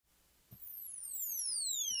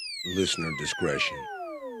Listener discretion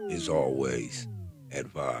is always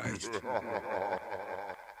advised.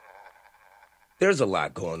 There's a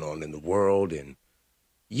lot going on in the world, and,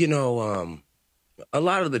 a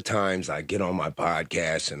lot of the times I get on my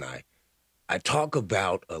podcast and I talk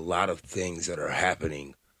about a lot of things that are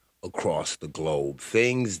happening across the globe,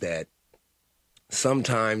 things that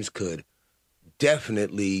sometimes could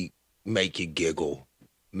definitely make you giggle,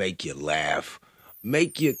 make you laugh,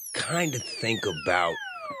 make you kind of think about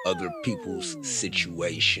other people's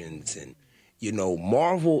situations and,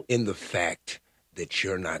 marvel in the fact that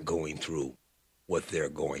you're not going through what they're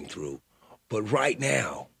going through. But right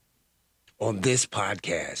now, on this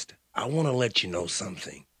podcast, I want to let you know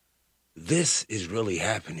something. This is really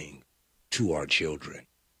happening to our children.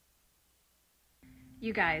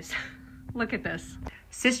 You guys, look at this.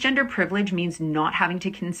 Cisgender privilege means not having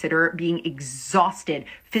to consider being exhausted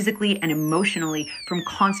physically and emotionally from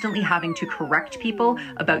constantly having to correct people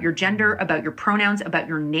about your gender, about your pronouns, about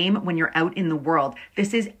your name when you're out in the world.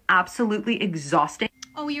 This is absolutely exhausting.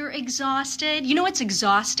 Oh, you're exhausted? You know what's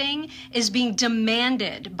exhausting is being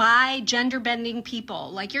demanded by gender-bending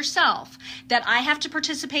people like yourself that I have to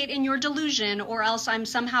participate in your delusion or else I'm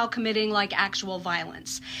somehow committing like actual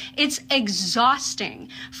violence. It's exhausting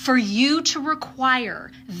for you to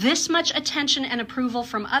require this much attention and approval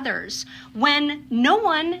from others when no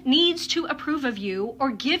one needs to approve of you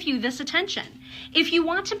or give you this attention. If you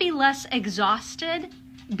want to be less exhausted,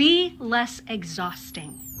 be less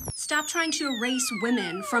exhausting. Stop trying to erase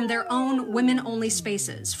women from their own women-only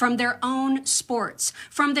spaces, from their own sports,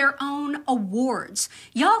 from their own awards.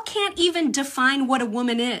 Y'all can't even define what a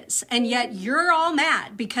woman is, and yet you're all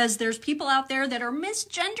mad because there's people out there that are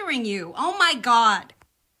misgendering you. Oh my God.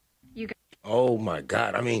 Oh my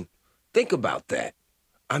God. I mean, think about that.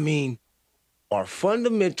 I mean, our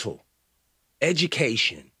fundamental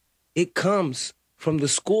education, it comes from the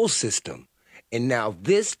school system. And now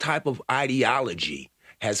this type of ideology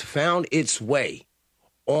has found its way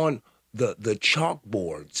on the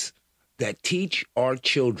chalkboards that teach our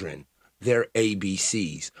children their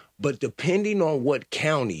ABCs. But depending on what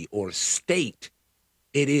county or state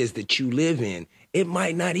it is that you live in, it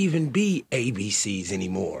might not even be ABCs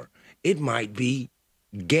anymore. It might be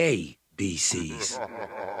gay BCs.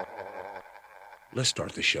 Let's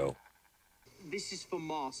start the show. This is for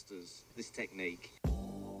masters, this technique.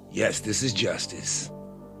 Yes, this is Justice.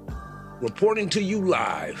 Reporting to you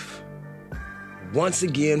live, once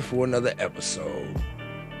again for another episode.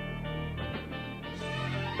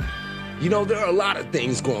 There are a lot of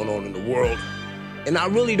things going on in the world, and I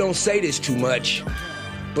really don't say this too much,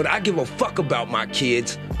 but I give a fuck about my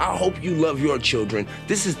kids. I hope you love your children.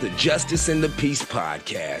 This is the Justice and the Peace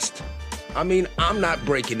podcast. I mean, I'm not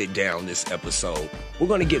breaking it down this episode. We're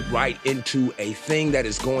going to get right into a thing that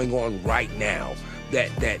is going on right now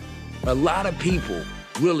that a lot of people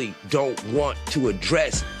really don't want to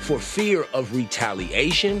address for fear of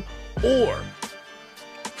retaliation or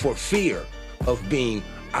for fear of being,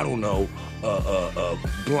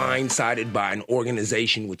 blindsided by an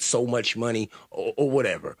organization with so much money or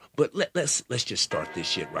whatever. But let's just start this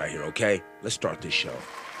shit right here, okay? Let's start this show.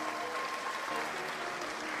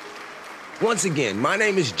 Once again, my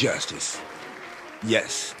name is Justice.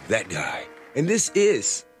 Yes, that guy. And this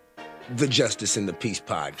is the Justice and the Peace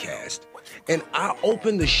podcast. And I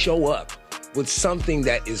open the show up with something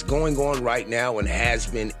that is going on right now and has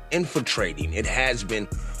been infiltrating. It has been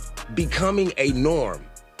becoming a norm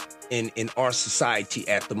in our society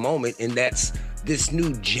at the moment, and that's this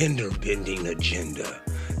new gender-bending agenda.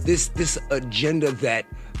 This agenda that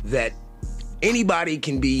anybody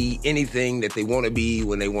can be anything that they want to be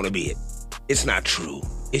when they want to be it. It's not true.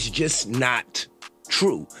 It's just not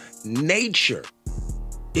true. Nature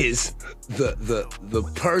is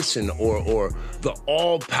the person or the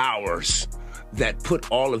all powers that put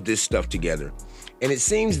all of this stuff together. And it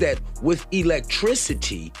seems that with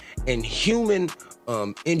electricity and human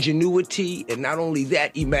ingenuity, and not only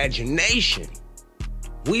that, imagination,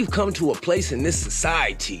 we've come to a place in this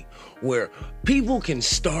society where people can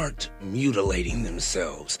start mutilating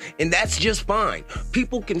themselves. And that's just fine.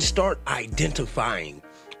 People can start identifying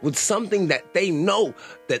with something that they know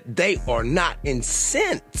that they are not. And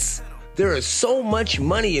since there is so much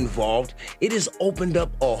money involved, it has opened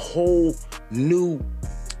up a whole new,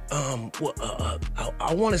 I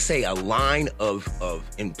want to say a line of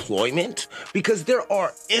employment, because there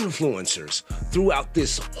are influencers throughout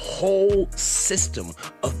this whole system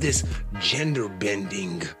of this gender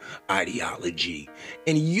bending ideology.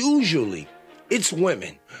 And usually it's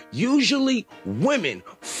women. Usually women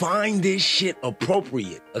find this shit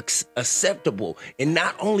appropriate, acceptable. And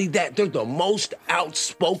not only that, they're the most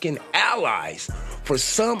outspoken allies for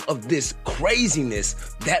some of this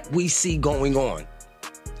craziness that we see going on.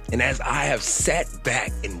 And as I have sat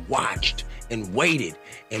back and watched and waited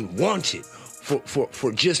and wanted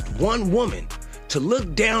for just one woman to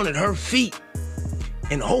look down at her feet,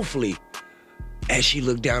 and hopefully, as she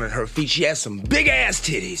looked down at her feet, she had some big ass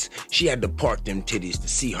titties. She had to part them titties to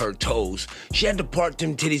see her toes. She had to part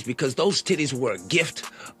them titties because those titties were a gift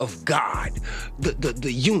of God,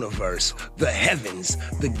 the universe, the heavens,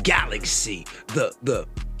 the galaxy, the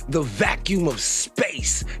vacuum of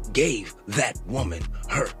space gave that woman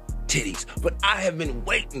her titties. But I have been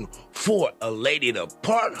waiting for a lady to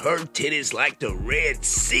part her titties like the Red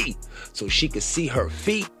Sea so she could see her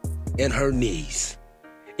feet and her knees.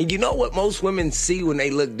 And you know what most women see when they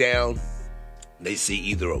look down? They see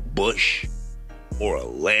either a bush or a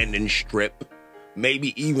landing strip,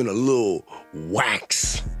 maybe even a little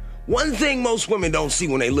wax. One thing most women don't see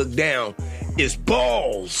when they look down is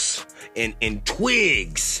balls and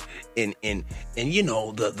twigs and you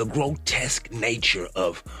know, the grotesque nature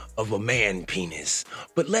of a man penis.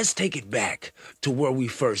 But let's take it back to where we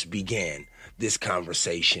first began this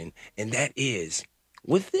conversation, and that is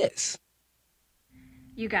with this.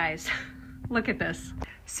 You guys, look at this.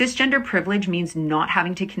 Cisgender privilege means not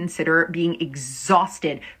having to consider being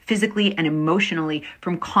exhausted physically and emotionally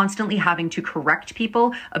from constantly having to correct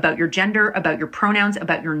people about your gender, about your pronouns,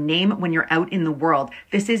 about your name when you're out in the world.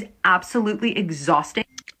 This is absolutely exhausting.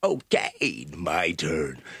 Okay, my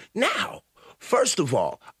turn. Now, first of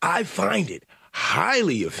all, I find it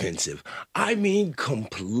highly offensive. I mean,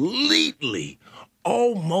 completely,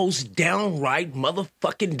 almost downright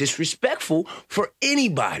motherfucking disrespectful for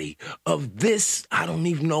anybody of this, I don't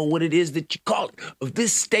even know what it is that you call it, of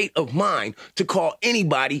this state of mind to call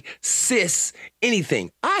anybody cis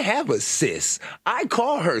anything. I have a cis. I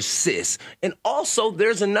call her cis. And also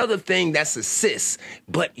there's another thing that's a cis,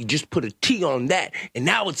 but you just put a T on that and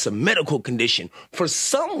now it's a medical condition. For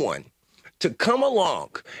someone to come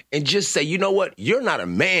along and just say, you know what, you're not a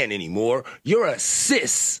man anymore, you're a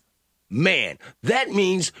cis man. That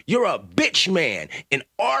means you're a bitch man. And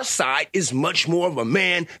our side is much more of a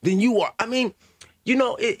man than you are. I mean, you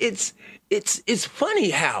know, it's funny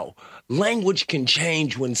how language can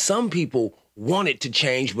change when some people want it to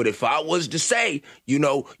change. But if I was to say, you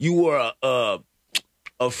know, you were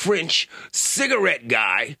a French cigarette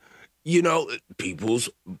guy, you know, people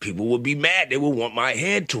would be mad. They would want my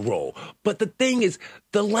head to roll. But the thing is,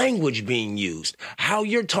 the language being used, how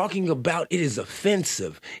you're talking about it is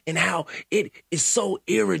offensive and how it is so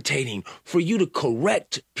irritating for you to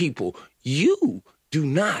correct people. You do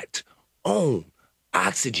not own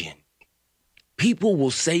oxygen. People will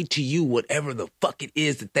say to you whatever the fuck it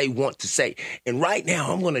is that they want to say. And right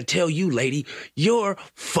now, I'm going to tell you, lady, you're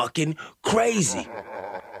fucking crazy.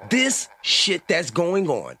 This shit that's going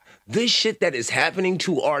on, this shit that is happening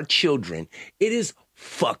to our children, it is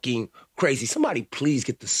fucking crazy. Somebody please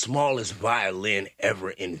get the smallest violin ever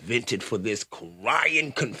invented for this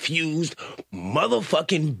crying, confused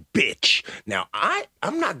motherfucking bitch. Now,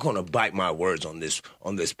 I'm not going to bite my words on this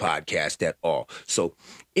podcast at all. So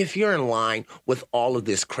if you're in line with all of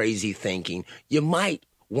this crazy thinking, you might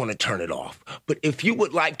want to turn it off. But if you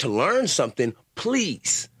would like to learn something,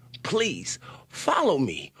 please follow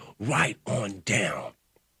me right on down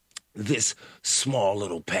this small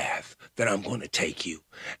little path that I'm going to take you.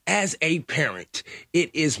 As a parent,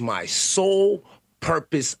 it is my sole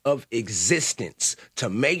purpose of existence to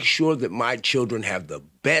make sure that my children have the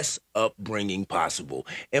best upbringing possible.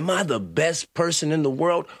 Am I the best person in the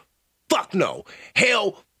world? Fuck no.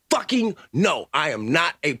 Hell fucking no. I am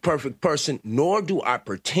not a perfect person, nor do I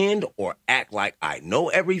pretend or act like I know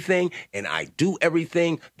everything and I do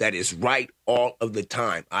everything that is right all of the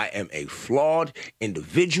time. I am a flawed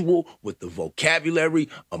individual with the vocabulary,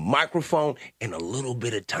 a microphone, and a little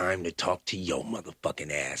bit of time to talk to your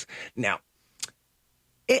motherfucking ass. Now,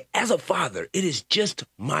 as a father, it is just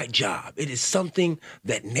my job. It is something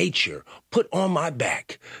that nature put on my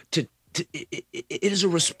back. It is a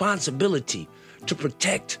responsibility to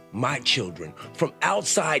protect my children from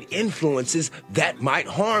outside influences that might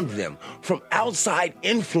harm them, from outside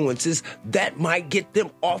influences that might get them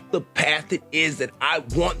off the path it is that I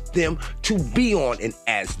want them to be on. And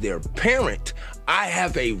as their parent, I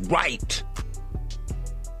have a right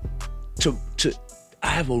I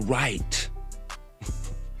have a right.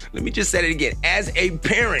 Let me just say it again. As a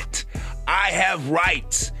parent, I have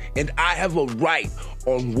rights, and I have a right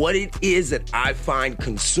on what it is that I find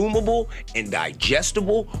consumable and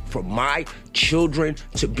digestible for my children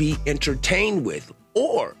to be entertained with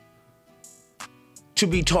or to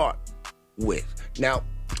be taught with. Now,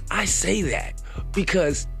 I say that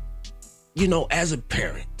because, you know, as a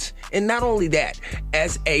parent And not only that,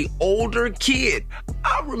 as a older kid,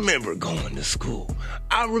 I remember going to school.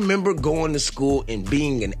 I remember going to school and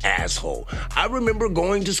being an asshole. I remember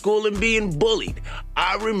going to school and being bullied.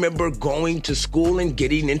 I remember going to school and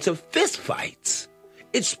getting into fistfights.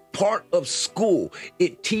 It's part of school.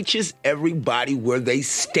 It teaches everybody where they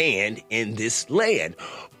stand in this land.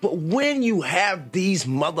 But when you have these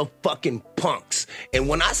motherfucking punks, and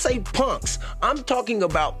when I say punks, I'm talking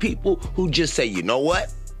about people who just say, you know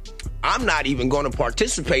what? I'm not even going to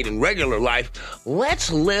participate in regular life.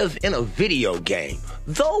 Let's live in a video game.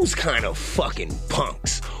 Those kind of fucking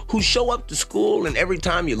punks who show up to school and every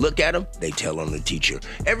time you look at them, they tell on the teacher.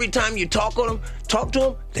 Every time you talk to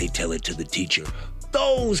them, they tell it to the teacher.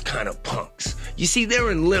 Those kind of punks. You see,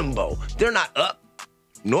 they're in limbo. They're not up,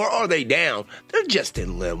 nor are they down. They're just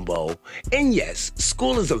in limbo. And yes,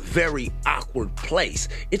 school is a very awkward place.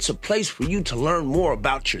 It's a place for you to learn more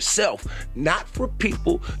about yourself, not for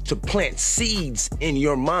people to plant seeds in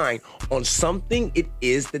your mind on something it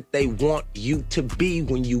is that they want you to be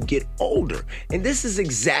when you get older. And this is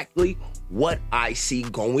exactly what I see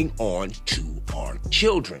going on to our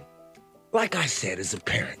children. Like I said, as a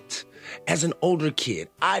parent, as an older kid,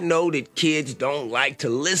 I know that kids don't like to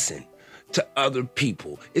listen to other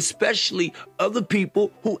people, especially other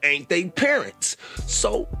people who ain't their parents.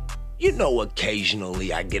 So, you know,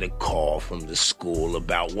 occasionally I get a call from the school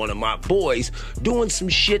about one of my boys doing some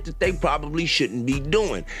shit that they probably shouldn't be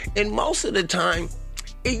doing. And most of the time,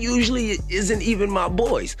 it usually isn't even my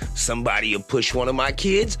boys. Somebody will push one of my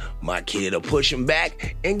kids will push him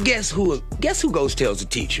back, and guess who goes tells the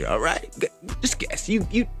teacher, all right? Just guess.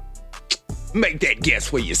 You make that guess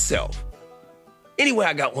for yourself. Anyway,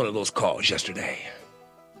 I got one of those calls yesterday.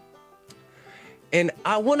 And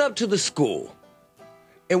I went up to the school.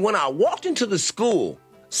 And when I walked into the school,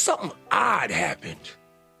 something odd happened.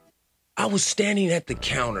 I was standing at the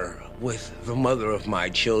counter with the mother of my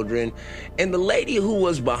children, and the lady who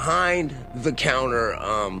was behind the counter,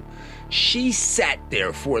 she sat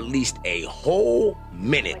there for at least a whole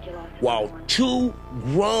minute while two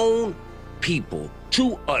grown people,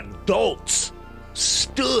 two adults,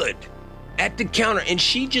 stood at the counter, and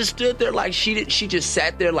she just stood there like she just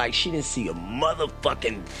sat there like she didn't see a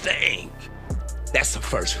motherfucking thing. That's the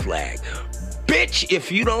first flag. Bitch,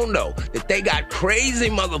 if you don't know that they got crazy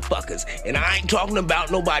motherfuckers, and I ain't talking about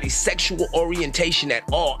nobody's sexual orientation at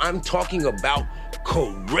all. I'm talking about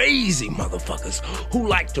crazy motherfuckers who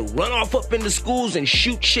like to run off up into schools and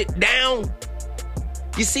shoot shit down.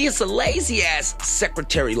 You see, it's a lazy ass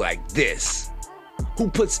secretary like this who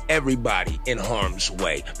puts everybody in harm's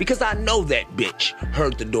way. Because I know that bitch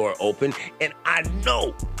heard the door open, and I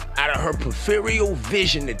know out of her peripheral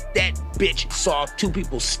vision that bitch saw two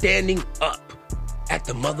people standing up at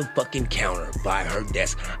the motherfucking counter by her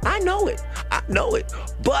desk. I know it.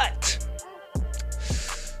 But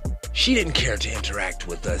she didn't care to interact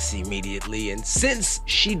with us immediately. And since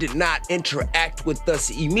she did not interact with us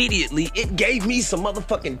immediately, it gave me some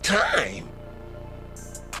motherfucking time.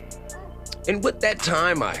 And with that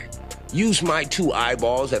time, I used my two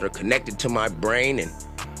eyeballs that are connected to my brain, and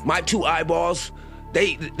my two eyeballs,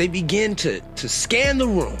 they began to scan the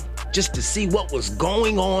room just to see what was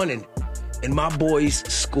going on in my boy's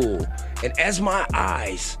school. And as my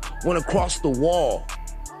eyes went across the wall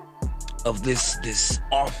of this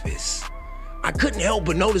office, I couldn't help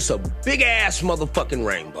but notice a big ass motherfucking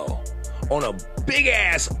rainbow on a big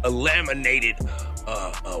ass laminated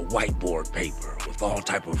whiteboard paper with all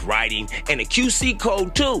type of writing and a QC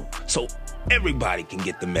code too, so everybody can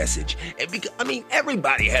get the message. And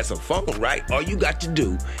everybody has a phone, right? All you got to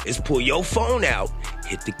do is pull your phone out,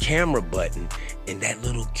 hit the camera button, and that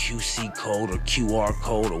little QC code or QR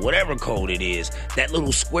code or whatever code it is, that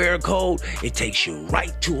little square code, it takes you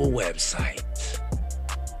right to a website.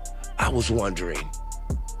 I was wondering,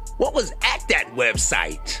 what was at that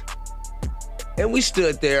website? And we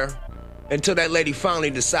stood there until that lady finally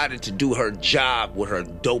decided to do her job with her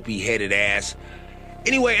dopey-headed ass.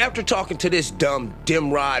 Anyway, after talking to this dumb,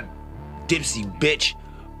 dimrod, dipsy bitch,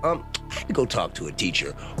 I had to go talk to a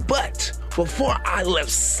teacher. But before I left,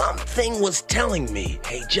 something was telling me,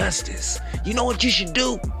 hey, Justice, you know what you should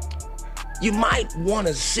do? You might want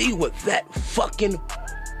to see what that fucking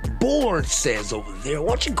board says over there. Why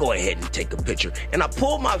don't you go ahead and take a picture? And I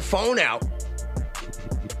pulled my phone out,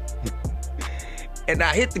 and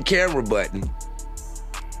I hit the camera button,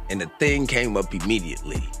 and the thing came up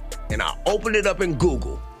immediately. And I opened it up in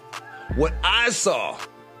Google. What I saw,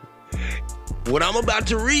 what I'm about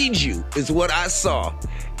to read you is what I saw.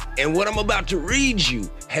 And what I'm about to read you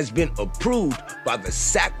has been approved by the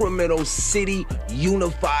Sacramento City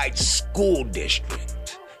Unified School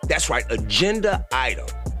District. That's right, agenda item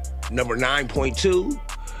Number 9.2,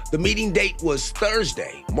 the meeting date was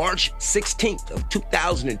Thursday, March 16th of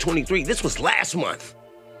 2023. This was last month.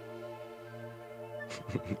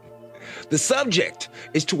 The subject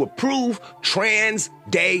is to approve Trans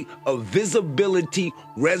Day of Visibility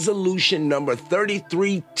Resolution number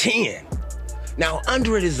 3310. Now,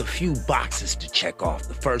 under it is a few boxes to check off.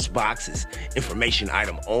 The first box is information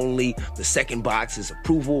item only. The second box is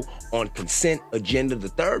approval on consent agenda. The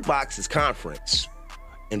third box is conference.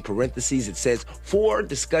 In parentheses, it says for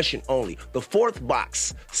discussion only. The fourth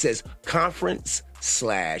box says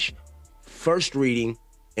conference/first reading,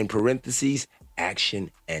 in parentheses, action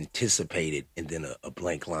anticipated, and then a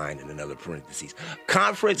blank line in another parentheses.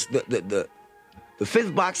 Conference, the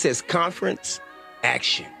fifth box says conference,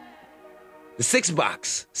 action. The sixth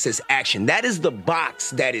box says action. That is the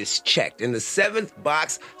box that is checked. And the seventh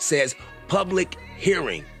box says public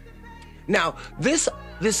hearing. Now, this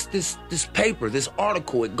paper, this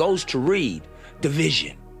article, it goes to read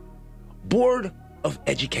Division, Board of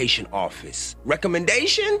Education Office.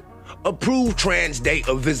 Recommendation? Approve Trans Day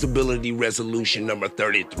of Visibility Resolution number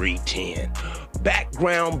 3310.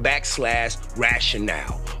 Background /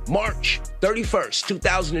 rationale. March 31st,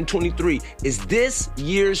 2023 is this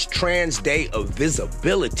year's Trans Day of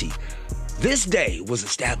Visibility. This day was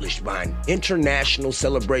established by an international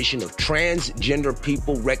celebration of transgender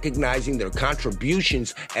people, recognizing their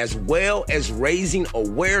contributions as well as raising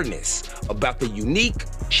awareness about the unique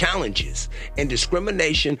challenges and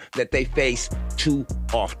discrimination that they face too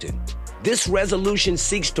often. This resolution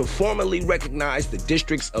seeks to formally recognize the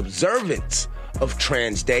district's observance of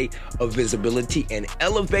Trans Day of Visibility and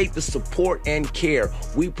elevate the support and care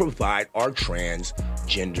we provide our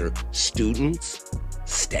transgender students,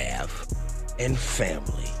 staff, and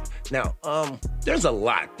family. Now, there's a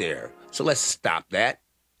lot there, so let's stop that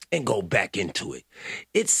and go back into it.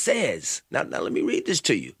 It says, now let me read this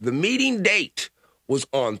to you. The meeting date was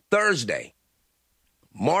on Thursday,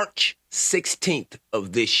 March 16th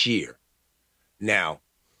of this year. Now,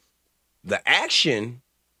 the action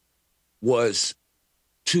was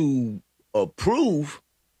to approve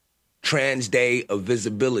Trans Day of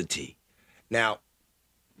Visibility. Now,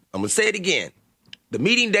 I'm going to say it again. The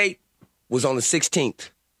meeting date was on the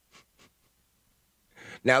 16th.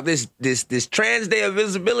 Now, this Trans Day of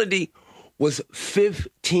Visibility was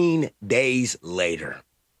 15 days later.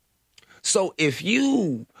 So if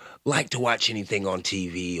you like to watch anything on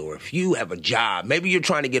TV, or if you have a job, maybe you're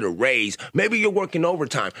trying to get a raise, maybe you're working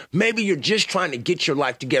overtime, maybe you're just trying to get your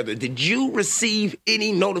life together, did you receive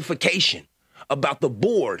any notification about the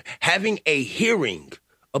board having a hearing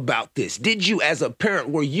about this? Did you, as a parent,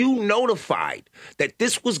 were you notified that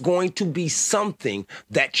this was going to be something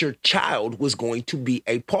that your child was going to be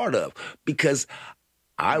a part of? Because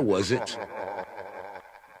I wasn't.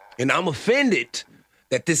 And I'm offended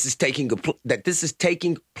that this is taking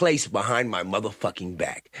place behind my motherfucking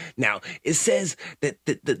back. Now, it says that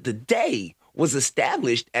the day was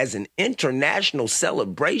established as an international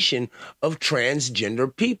celebration of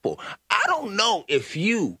transgender people. I don't know if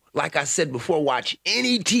you, like I said before, watch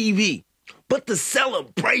any TV, but the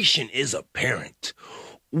celebration is apparent.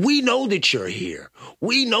 We know that you're here.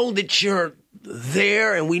 We know that you're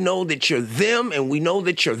there, and we know that you're them, and we know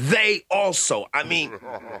that you're they also. I mean,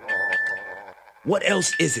 what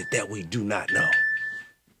else is it that we do not know?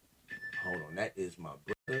 Hold on, that is my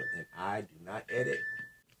brother, and I do not edit.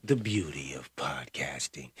 The beauty of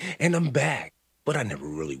podcasting. And I'm back, but I never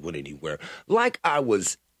really went anywhere. Like I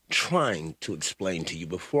was trying to explain to you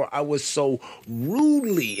before, I was so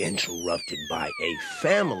rudely interrupted by a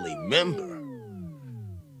family member.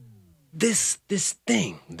 This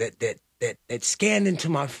thing that scanned into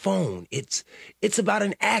my phone, it's about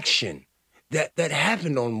an action that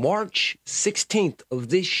happened on March 16th of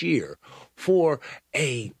this year for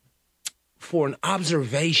an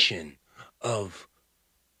observation of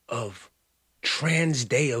Trans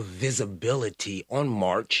Day of Visibility on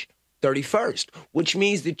March 31st, which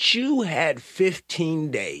means that you had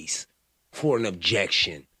 15 days for an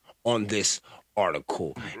objection on this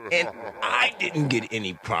article. And I didn't get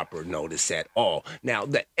any proper notice at all. Now,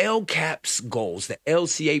 the LCAP's goals, the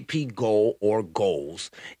LCAP goal or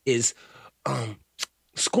goals is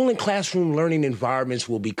school and classroom learning environments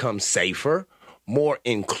will become safer, more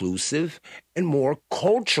inclusive, and more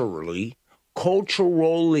culturally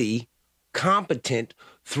competent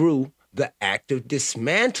through the active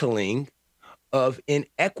dismantling of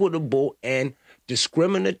inequitable and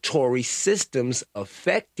discriminatory systems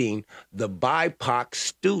affecting the BIPOC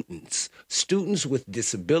students with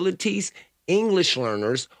disabilities, English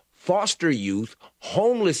learners, foster youth,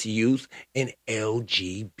 homeless youth, and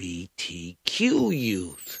LGBTQ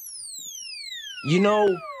youth. You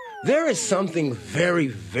know, there is something very,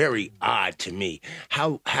 very odd to me.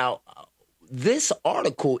 How this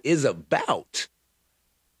article is about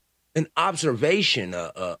an observation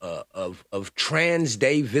of Trans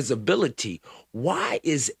Day visibility. Why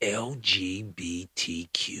is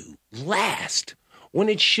LGBTQ last when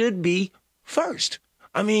it should be first?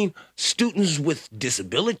 I mean, students with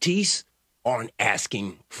disabilities aren't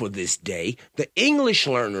asking for this day. The English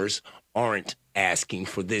learners aren't asking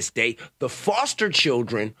for this day. The foster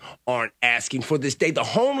children aren't asking for this day. The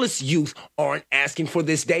homeless youth aren't asking for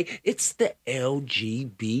this day. It's the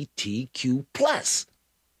LGBTQ plus.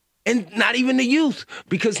 And not even the youth,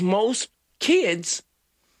 because most kids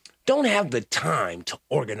don't have the time to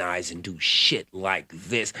organize and do shit like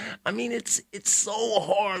this. I mean, it's so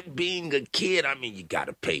hard being a kid. I mean, you got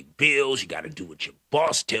to pay bills. You got to do what your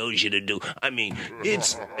boss tells you to do. I mean,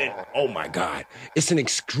 oh my God. It's an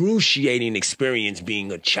excruciating experience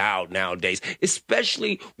being a child nowadays,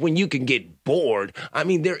 especially when you can get bored. I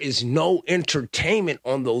mean, there is no entertainment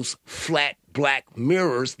on those flat black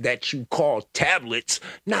mirrors that you call tablets.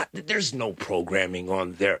 There's no programming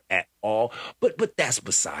on there at all. But that's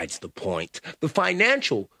besides the point. The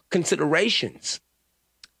financial considerations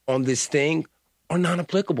on this thing are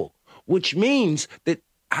non-applicable, which means that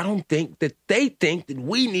I don't think that they think that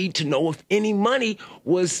we need to know if any money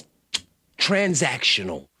was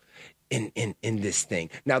transactional in this thing.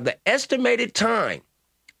 Now, the estimated time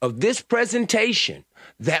of this presentation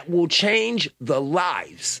that will change the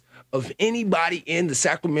lives of anybody in the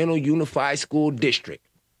Sacramento Unified School District.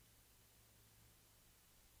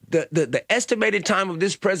 The estimated time of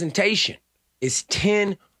this presentation is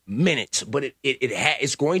 10 minutes, but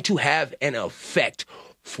it's going to have an effect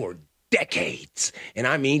for decades, and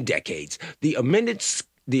I mean decades. The amended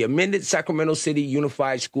Sacramento City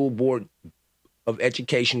Unified School Board of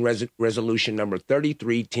Education Resolution number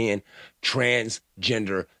 3310,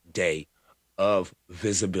 Transgender Day of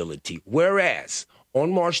Visibility. Whereas on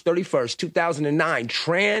March 31st, 2009,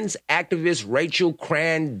 trans activist Rachel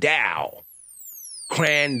Crandall.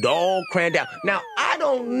 Now, I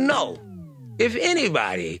don't know if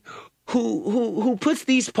anybody who puts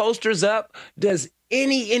these posters up does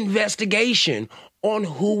any investigation on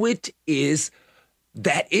who it is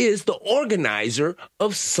that is the organizer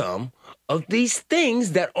of some of these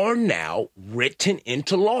things that are now written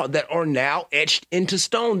into law, that are now etched into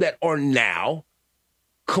stone, that are now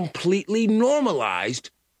completely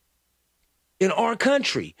normalized in our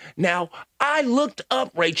country. Now, I looked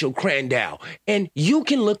up Rachel Crandall, and you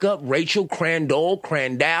can look up Rachel Crandall.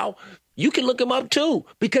 You can look him up too,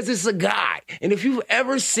 because it's a guy. And if you've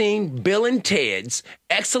ever seen Bill and Ted's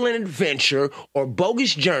Excellent Adventure or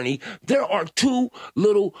Bogus Journey, there are two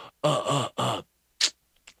little,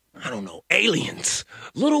 aliens,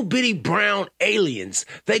 little bitty brown aliens.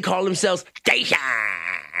 They call themselves Station.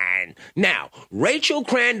 Now, Rachel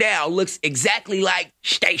Crandall looks exactly like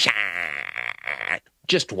Station.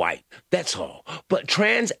 Just white, that's all. But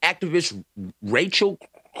trans activist Rachel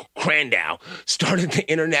Crandall started the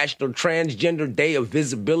International Transgender Day of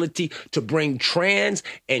Visibility to bring trans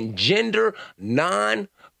and gender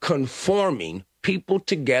non-conforming people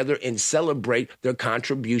together and celebrate their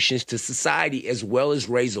contributions to society, as well as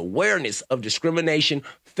raise awareness of discrimination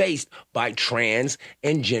faced by trans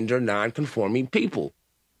and gender non-conforming people.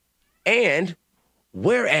 And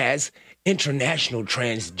whereas International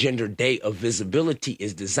Transgender Day of Visibility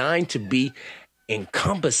is designed to be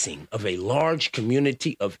encompassing of a large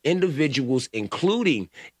community of individuals, including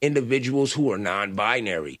individuals who are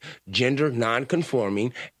non-binary, gender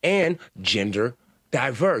non-conforming, and gender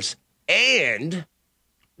diverse. And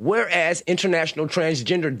whereas International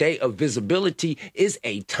Transgender Day of Visibility is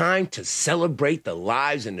a time to celebrate the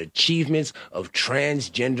lives and achievements of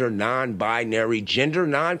transgender, non-binary, gender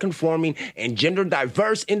non-conforming, and gender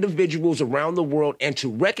diverse individuals around the world, and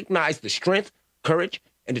to recognize the strength, courage,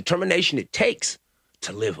 and determination it takes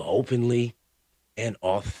to live openly and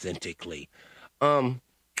authentically.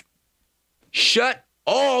 Shut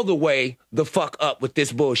all the way the fuck up with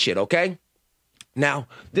this bullshit, okay? Now,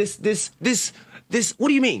 this, what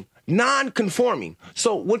do you mean? Non-conforming.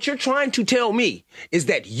 So what you're trying to tell me is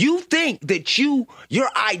that you think that your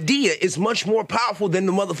idea is much more powerful than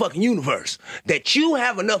the motherfucking universe, that you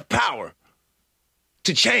have enough power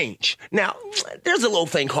to change. Now, there's a little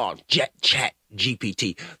thing called chat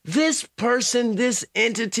GPT. This person, this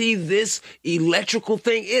entity, this electrical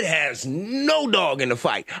thing, it has no dog in the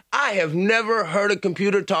fight. I have never heard a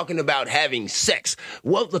computer talking about having sex.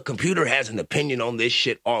 Well, the computer has an opinion on this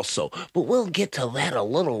shit also, but we'll get to that a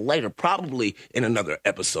little later, probably in another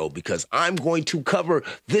episode, because I'm going to cover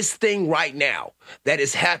this thing right now that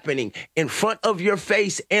is happening in front of your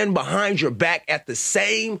face and behind your back at the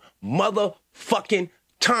same motherfucking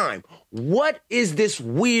time. What is this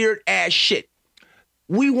weird ass shit?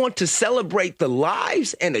 We want to celebrate the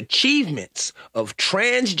lives and achievements of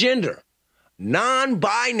transgender,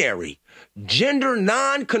 non-binary, gender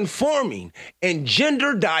non-conforming, and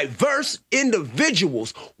gender diverse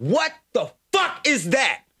individuals. What the fuck is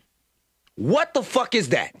that? What the fuck is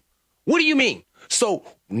that? What do you mean? So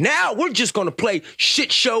now we're just going to play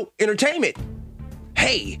shit show entertainment.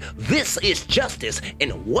 Hey, this is Justice,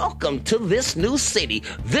 and welcome to this new city.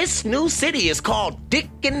 This new city is called Dick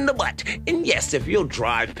in the Butt. And yes, if you'll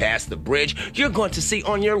drive past the bridge, you're going to see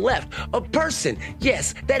on your left a person.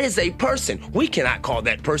 Yes, that is a person. We cannot call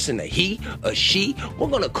that person a he, a she. We're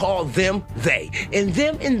going to call them they. And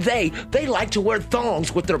them and they like to wear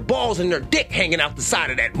thongs with their balls and their dick hanging out the side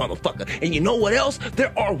of that motherfucker. And you know what else?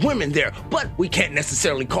 There are women there, but we can't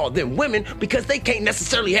necessarily call them women because they can't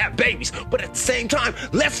necessarily have babies. But at the same time,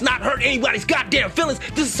 let's not hurt anybody's goddamn feelings.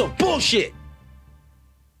 This is some bullshit.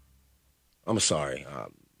 I'm sorry.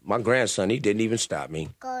 My grandson, he didn't even stop me.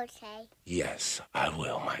 Okay. Yes, I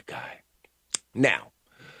will, my guy. Now,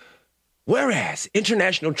 whereas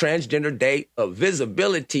International Transgender Day of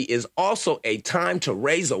Visibility is also a time to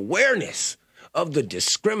raise awareness of the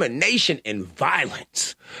discrimination and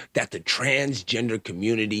violence that the transgender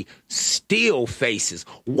community still faces.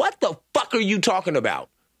 What the fuck are you talking about?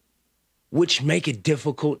 Which make it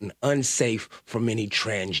difficult and unsafe for many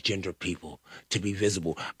transgender people to be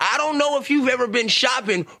visible. I don't know if you've ever been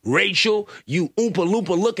shopping, Rachel, you Oompa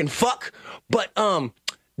Loompa looking fuck, but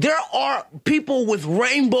there are people with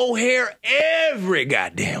rainbow hair every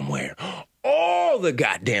goddamn where, all the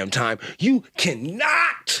goddamn time. You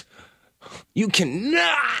cannot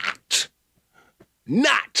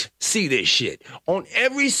not see this shit. On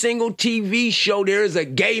every single TV show, there is a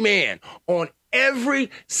gay man. On every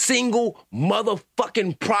single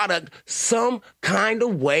motherfucking product, some kind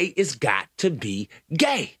of way it's got to be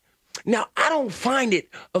gay. Now, I don't find it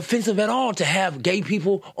offensive at all to have gay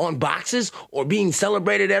people on boxes or being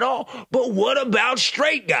celebrated at all. But what about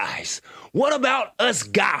straight guys? What about us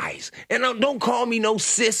guys? And don't call me no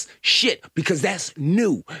cis shit, because that's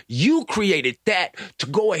new. You created that to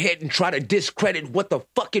go ahead and try to discredit what the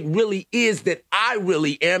fuck it really is that I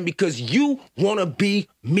really am, because you want to be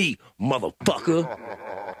me, motherfucker.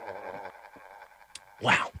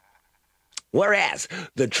 Wow. Whereas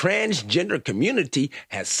the transgender community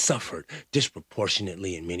has suffered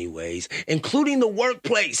disproportionately in many ways, including the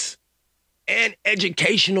workplace and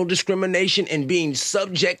educational discrimination and being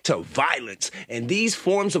subject to violence. And these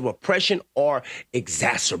forms of oppression are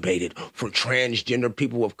exacerbated for transgender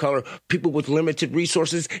people of color, people with limited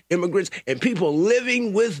resources, immigrants, and people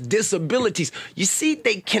living with disabilities. You see,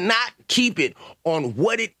 they cannot keep it on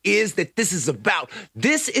what it is that this is about.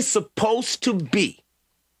 This is supposed to be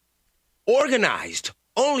organized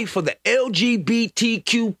only for the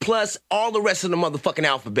LGBTQ plus all the rest of the motherfucking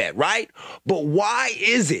alphabet, right? But why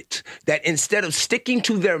is it that instead of sticking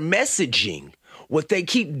to their messaging, what they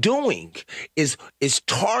keep doing is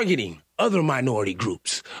targeting other minority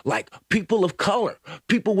groups like people of color,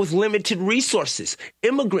 people with limited resources,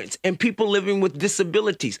 immigrants, and people living with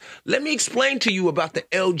disabilities? Let me explain to you about the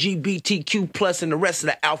LGBTQ plus and the rest of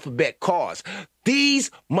the alphabet cause.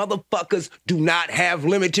 These motherfuckers do not have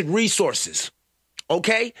limited resources.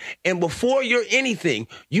 Okay? And before you're anything,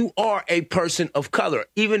 you are a person of color,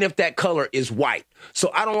 even if that color is white.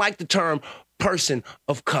 So I don't like the term person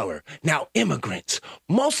of color. Now, immigrants.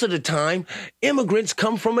 Most of the time, immigrants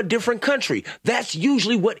come from a different country. That's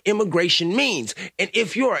usually what immigration means. And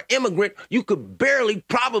if you're an immigrant, you could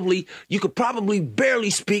probably barely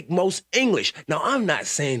speak most English. Now, I'm not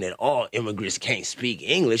saying that all immigrants can't speak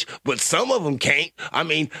English, but some of them can't. I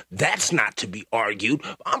mean, that's not to be argued.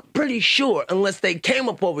 I'm pretty sure unless they came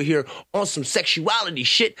up over here on some sexuality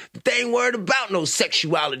shit, they ain't worried about no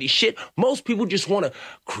sexuality shit. Most people just want to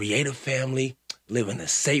create a family, live in a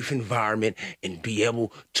safe environment, and be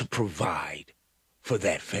able to provide for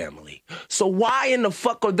that family. So why in the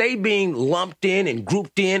fuck are they being lumped in and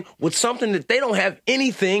grouped in with something that they don't have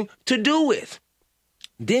anything to do with?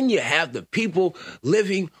 Then you have the people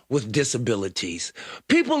living with disabilities.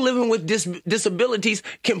 People living with disabilities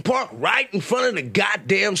can park right in front of the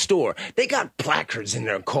goddamn store. They got placards in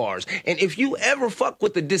their cars. And if you ever fuck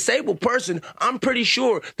with a disabled person, I'm pretty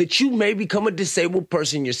sure that you may become a disabled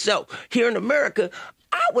person yourself. Here in America,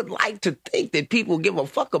 I would like to think that people give a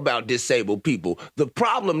fuck about disabled people. The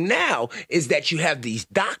problem now is that you have these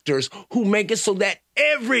doctors who make it so that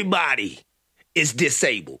everybody is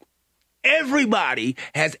disabled. Everybody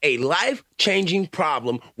has a life-changing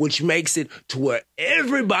problem, which makes it to where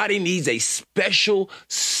everybody needs a special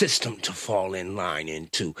system to fall in line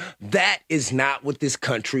into. That is not what this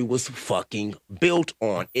country was fucking built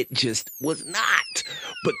on. It just was not.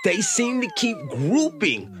 But they seem to keep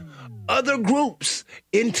grouping other groups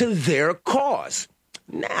into their cause.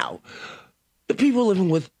 Now, the people living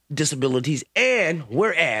with disabilities, and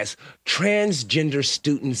whereas transgender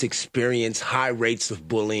students experience high rates of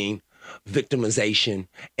bullying, victimization,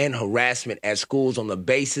 and harassment at schools on the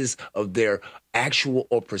basis of their actual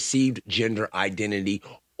or perceived gender identity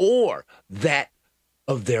or that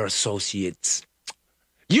of their associates.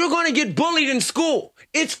 You're going to get bullied in school.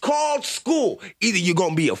 It's called school. Either you're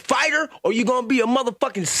going to be a fighter or you're going to be a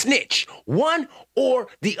motherfucking snitch. One or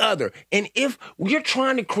the other. And if you're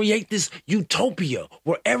trying to create this utopia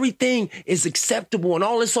where everything is acceptable and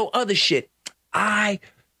all this other shit, I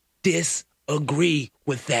disagree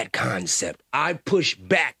with that concept. I push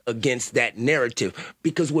back against that narrative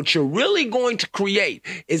because what you're really going to create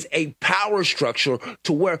is a power structure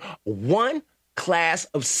to where one class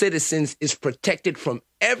of citizens is protected from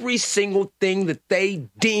every single thing that they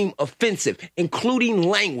deem offensive, including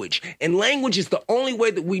language. And language is the only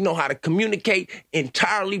way that we know how to communicate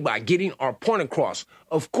entirely by getting our point across.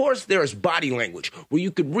 Of course, there's body language, where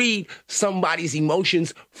you could read somebody's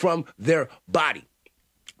emotions from their body.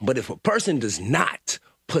 But if a person does not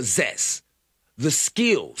possess the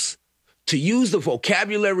skills to use the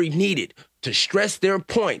vocabulary needed to stress their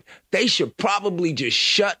point, they should probably just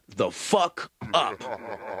shut the fuck up.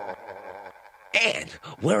 And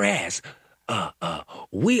whereas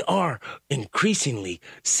we are increasingly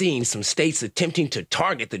seeing some states attempting to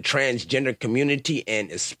target the transgender community and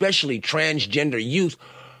especially transgender youth,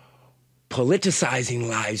 politicizing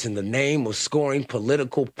lives in the name of scoring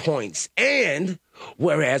political points. And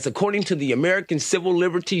whereas, according to the American Civil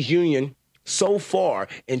Liberties Union, so far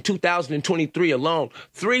in 2023 alone,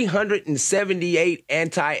 378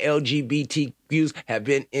 anti-LGBTQs have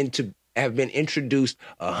been introduced.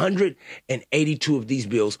 182 of these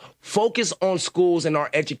bills focus on schools and our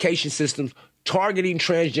education systems, targeting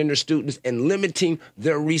transgender students and limiting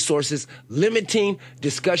their resources, limiting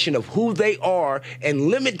discussion of who they are, and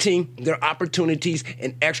limiting their opportunities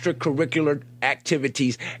in extracurricular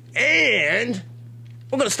activities. And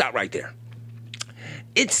we're going to stop right there.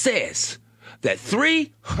 It says that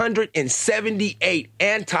 378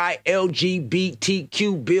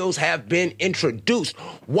 anti-LGBTQ bills have been introduced.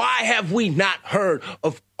 Why have we not heard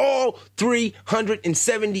of all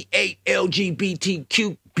 378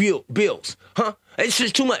 LGBTQ bills? Huh? It's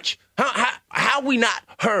just too much. How have we not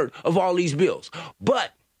heard of all these bills?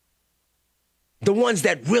 But the ones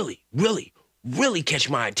that really, really, really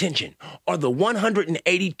catch my attention are the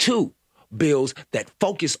 182 bills that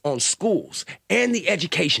focus on schools and the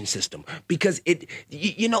education system, because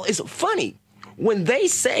it's funny when they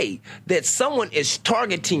say that someone is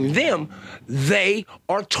targeting them, they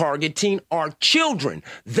are targeting our children.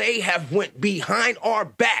 They have went behind our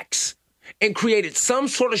backs and created some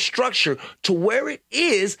sort of structure to where it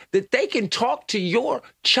is that they can talk to your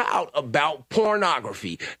child about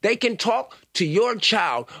pornography. They can talk to your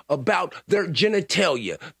child about their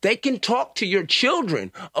genitalia. They can talk to your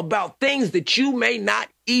children about things that you may not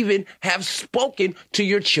even have spoken to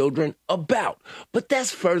your children about. But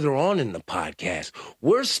that's further on in the podcast.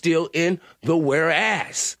 We're still in the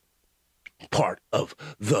whereas part of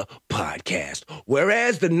the podcast.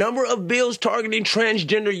 Whereas the number of bills targeting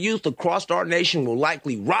transgender youth across our nation will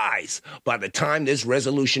likely rise by the time this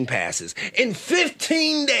resolution passes. In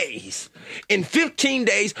 15 days,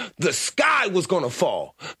 the sky was going to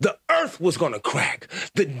fall. The earth was going to crack.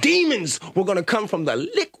 The demons were going to come from the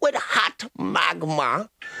liquid hot magma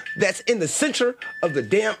that's in the center of the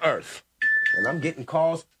damn earth. And I'm getting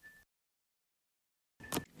calls.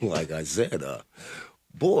 Like I said,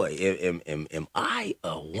 boy, am I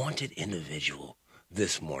a wanted individual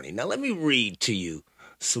this morning. Now, let me read to you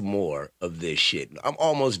some more of this shit. I'm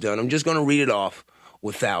almost done. I'm just going to read it off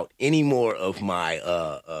without any more of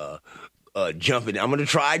my jumping. I'm going to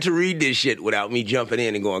try to read this shit without me jumping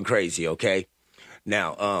in and going crazy, okay?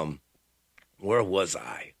 Now, Where was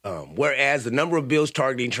I? Whereas the number of bills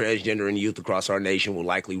targeting transgender and youth across our nation will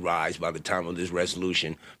likely rise by the time of this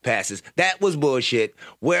resolution passes. That was bullshit.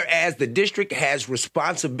 Whereas the district has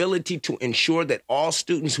responsibility to ensure that all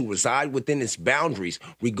students who reside within its boundaries,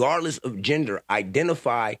 regardless of gender,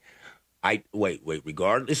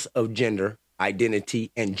 regardless of gender,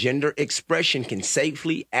 identity, and gender expression can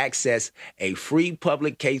safely access a free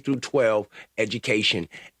public K-12 education.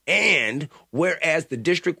 And whereas the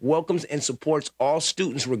district welcomes and supports all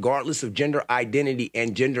students regardless of gender identity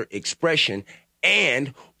and gender expression,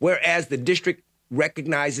 and whereas the district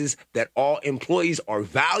recognizes that all employees are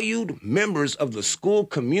valued members of the school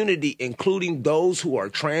community, including those who are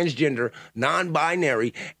transgender,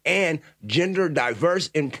 non-binary, and gender diverse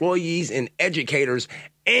employees and educators,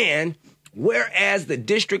 and whereas the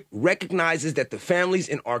district recognizes that the families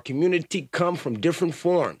in our community come from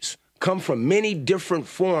many different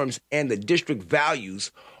forms, and the district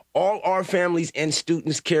values all our families and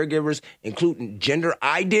students, caregivers, including gender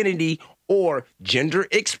identity or gender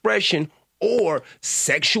expression or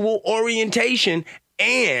sexual orientation,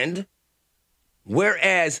 and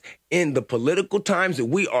whereas in the political times that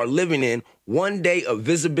we are living in, one day of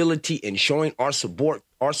visibility in showing our support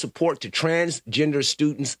to transgender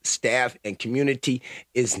students, staff, and community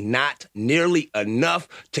is not nearly enough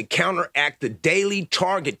to counteract the daily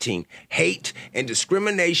targeting, hate, and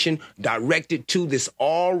discrimination directed to this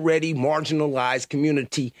already marginalized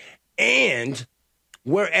community. And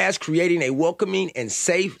whereas creating a welcoming and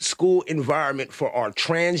safe school environment for our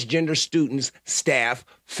transgender students, staff,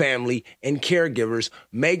 family, and caregivers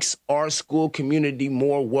makes our school community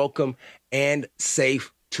more welcome and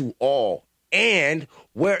safe to all. And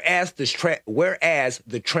whereas the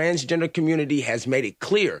transgender community has made it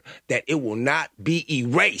clear that it will not be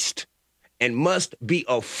erased and must be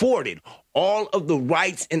afforded all of the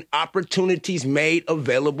rights and opportunities made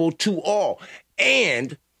available to all.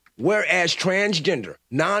 And whereas transgender,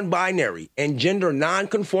 non-binary, and gender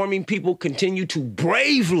non-conforming people continue to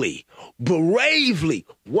bravely,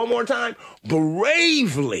 one more time,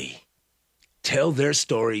 bravely tell their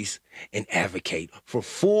stories and advocate for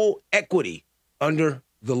full equity under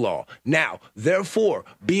the law. Now, therefore,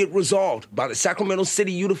 be it resolved by the Sacramento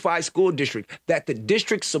City Unified School District that the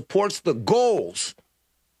district supports the goals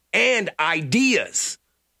and ideas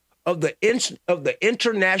of the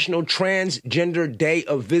International Transgender Day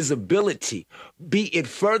of Visibility. Be it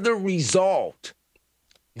further resolved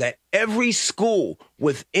that every school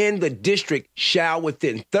within the district shall,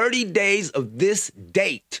 within 30 days of this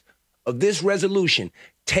date of this resolution,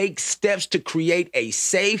 take steps to create a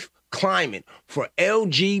safe climate for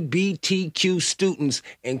LGBTQ students,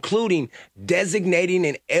 including designating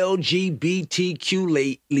an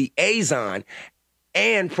LGBTQ liaison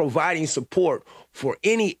and providing support for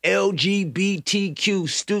any LGBTQ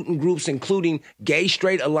student groups, including gay,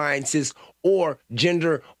 straight alliances or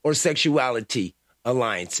gender or sexuality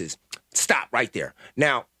alliances. Stop right there.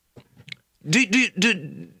 Now,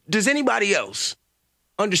 does anybody else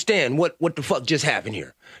understand what the fuck just happened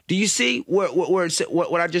here? Do you see where it said,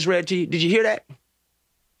 what I just read to you? Did you hear that?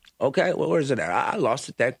 Okay, well, where is it at? I lost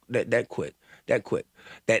it that quick.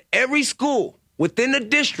 That every school within the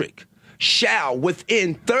district shall,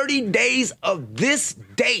 within 30 days of this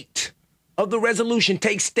date of the resolution,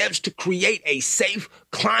 take steps to create a safe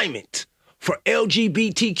climate for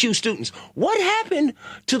LGBTQ students. What happened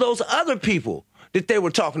to those other people that they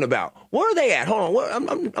were talking about? Where are they at? Hold on,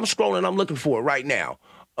 I'm scrolling. I'm looking for it right now.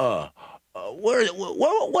 What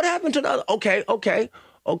happened to the other? Okay.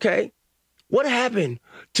 What happened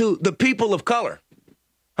to the people of color?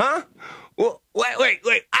 Huh? Well, wait.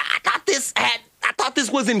 I thought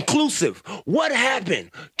this was inclusive. What happened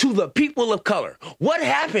to the people of color? What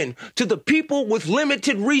happened to the people with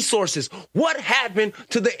limited resources? What happened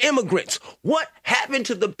to the immigrants? What happened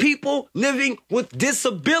to the people living with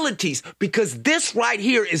disabilities? Because this right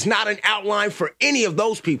here is not an outline for any of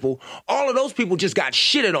those people. All of those people just got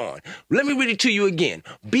shitted on. Let me read it to you again.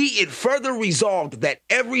 Be it further resolved that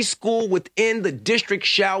every school within the district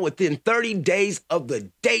shall, within 30 days of the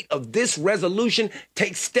date of this resolution,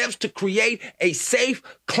 take steps to create a safe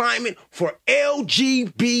climate for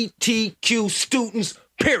LGBTQ students,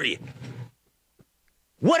 period.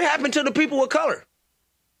 What happened to the people of color?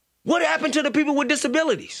 What happened to the people with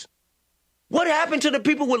disabilities? What happened to the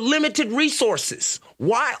people with limited resources?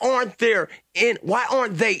 Why aren't they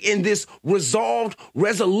in this resolved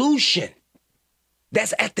resolution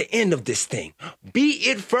that's at the end of this thing? Be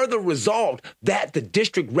it further resolved that the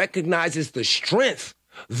district recognizes the strength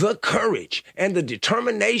the courage and the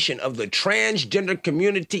determination of the transgender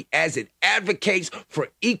community as it advocates for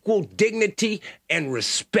equal dignity and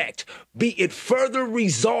respect. Be it further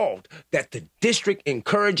resolved that the district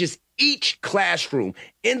encourages each classroom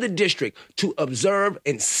in the district to observe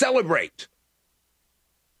and celebrate.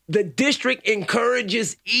 The district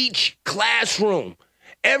encourages each classroom.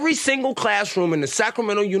 Every single classroom in the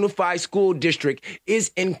Sacramento Unified School District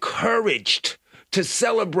is encouraged to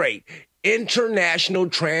celebrate International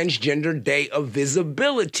Transgender Day of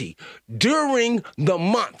Visibility during the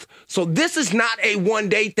month. So this is not a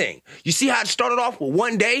one-day thing. You see how it started off with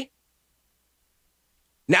one day?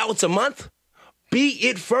 Now it's a month? Be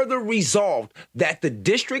it further resolved that the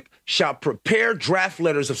district shall prepare draft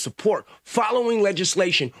letters of support following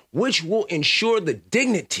legislation which will ensure the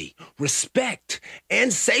dignity, respect,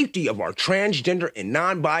 and safety of our transgender and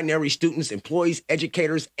non-binary students, employees,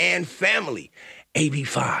 educators, and family. AB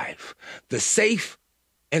 5, the Safe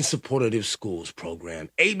and Supportive Schools Program.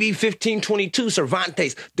 AB 1522,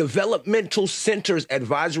 Cervantes, Developmental Centers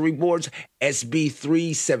Advisory Boards. SB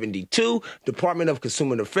 372, Department of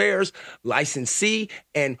Consumer Affairs, Licensee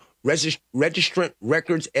and Registrant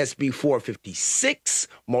Records. SB 456,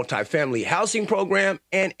 Multifamily Housing Program.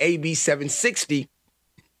 And AB 760,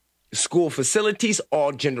 School Facilities,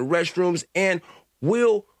 All Gender Restrooms, and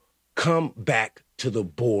will come back to the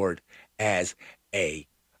board as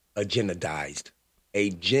agendized,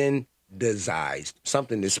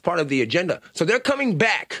 something that's part of the agenda. So they're coming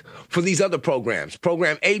back for these other programs.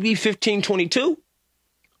 Program AB 1522,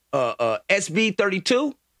 SB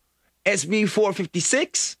 32, SB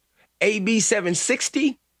 456, AB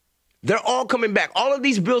 760. They're all coming back. All of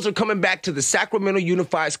these bills are coming back to the Sacramento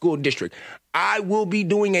Unified School District. I will be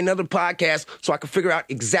doing another podcast so I can figure out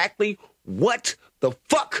exactly what the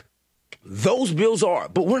fuck those bills are.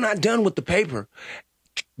 But we're not done with the paper.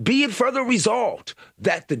 Be it further resolved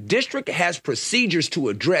that the district has procedures to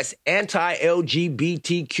address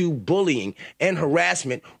anti-LGBTQ bullying and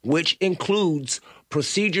harassment, which includes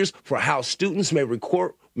procedures for how students may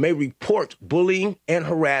report bullying and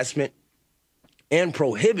harassment and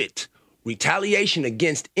prohibit retaliation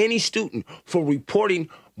against any student for reporting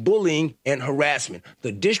bullying and harassment.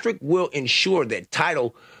 The district will ensure that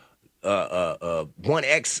Title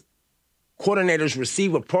 1X coordinators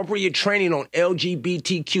receive appropriate training on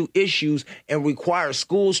LGBTQ issues and require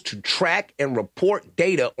schools to track and report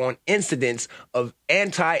data on incidents of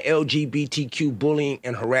anti-LGBTQ bullying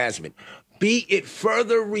and harassment. Be it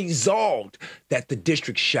further resolved that the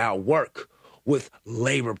district shall work with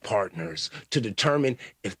labor partners to determine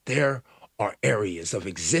if there are areas of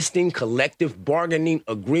existing collective bargaining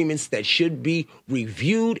agreements that should be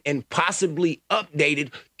reviewed and possibly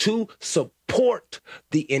updated to support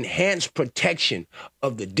the enhanced protection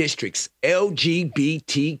of the district's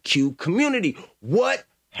LGBTQ community. What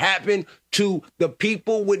happened to the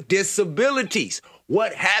people with disabilities?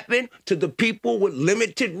 What happened to the people with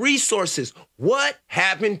limited resources? What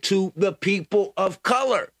happened to the people of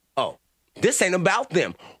color? Oh, this ain't about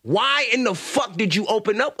them. Why in the fuck did you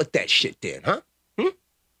open up with that shit then, huh?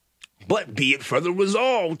 But be it further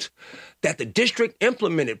resolved that the district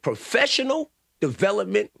implemented professional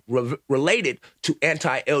development related to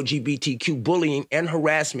anti-LGBTQ bullying and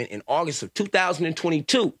harassment in August of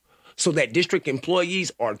 2022, so that district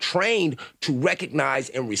employees are trained to recognize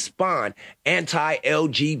and respond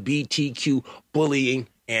anti-LGBTQ bullying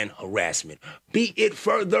and harassment. Be it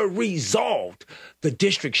further resolved, the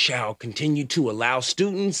district shall continue to allow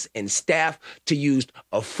students and staff to use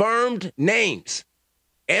affirmed names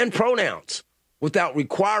and pronouns without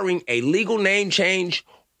requiring a legal name change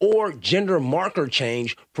or gender marker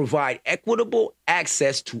change, provide equitable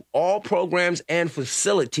access to all programs and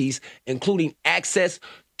facilities, including access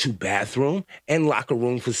to bathroom and locker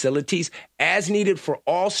room facilities as needed for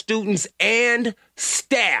all students and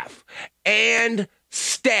staff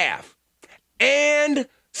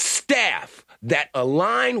that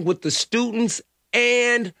align with the students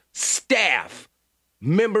and staff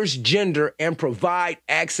members' gender and provide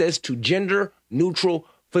access to gender-neutral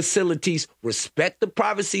facilities, respect the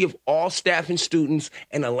privacy of all staff and students,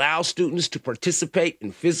 and allow students to participate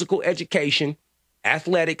in physical education,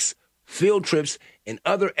 athletics, field trips, and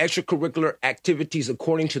other extracurricular activities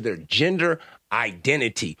according to their gender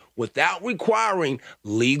identity without requiring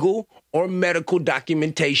legal or medical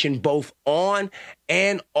documentation both on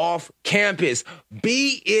and off campus.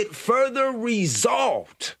 Be it further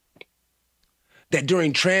resolved that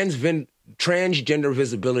during Transgender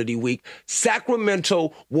Visibility Week,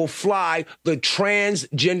 Sacramento will fly the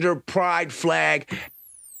transgender pride flag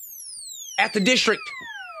at the district.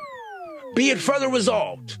 Be it further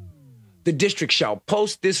resolved The district shall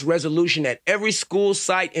post this resolution at every school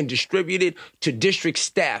site and distribute it to district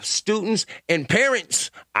staff, students, and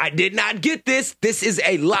parents. I did not get this. This is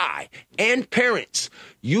a lie. And parents.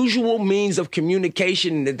 Usual means of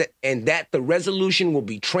communication, and that the resolution will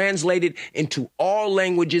be translated into all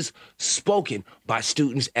languages spoken by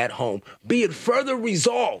students at home. Be it further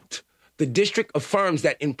resolved, the district affirms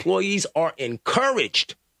that employees are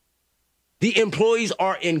encouraged. The employees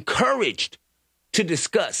are encouraged to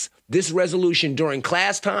discuss this resolution during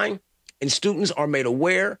class time, and students are made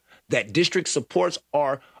aware that district supports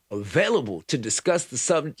are available to discuss the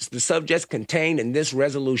subjects contained in this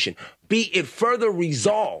resolution. Be it further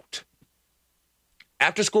resolved,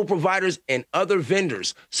 after-school providers and other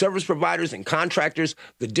vendors, service providers and contractors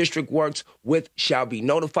the district works with shall be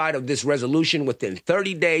notified of this resolution within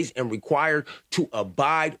 30 days and required to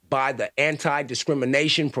abide by the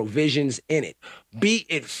anti-discrimination provisions in it. Be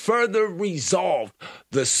it further resolved,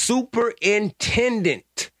 the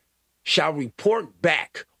superintendent shall report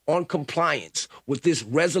back on compliance with this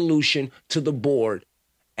resolution to the board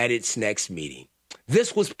at its next meeting.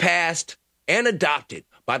 This was passed and adopted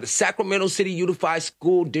by the Sacramento City Unified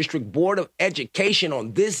School District Board of Education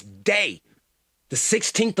on this day, the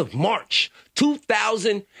 16th of March,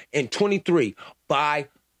 2023, by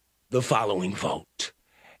the following vote.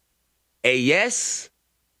 A yes,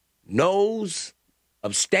 noes,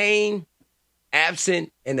 abstain,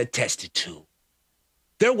 absent, and attested to.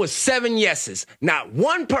 There was 7 yeses. Not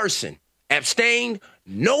one person abstained,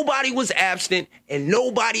 nobody was absent, and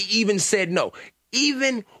nobody even said no.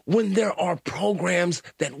 Even when there are programs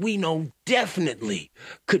that we know definitely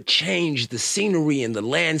could change the scenery and the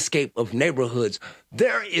landscape of neighborhoods,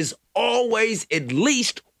 there is always at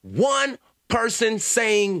least one person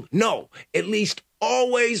saying no. At least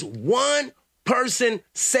always one person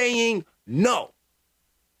saying no.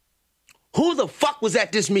 Who the fuck was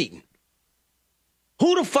at this meeting?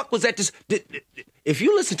 Who the fuck was at this? If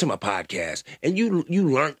you listen to my podcast and you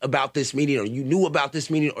learned about this meeting, or you knew about this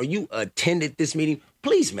meeting, or you attended this meeting,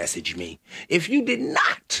 please message me. If you did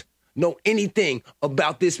not know anything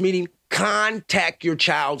about this meeting, contact your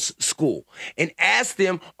child's school and ask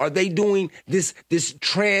them, are they doing this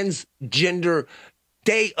transgender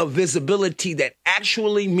day of visibility that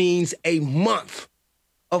actually means a month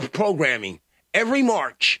of programming every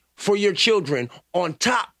March for your children, on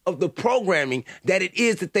top of the programming that it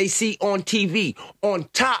is that they see on TV, on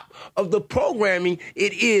top of the programming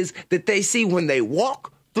it is that they see when they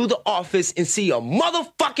walk through the office and see a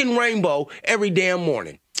motherfucking rainbow every damn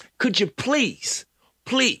morning. Could you please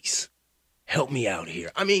help me out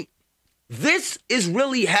here? I mean, this is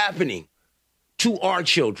really happening to our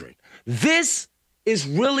children. This is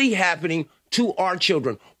really happening to our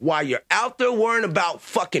children. While you're out there worrying about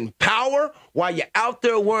fucking Power, while you're out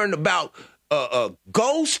there worrying about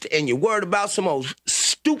Ghost, and you're worried about some old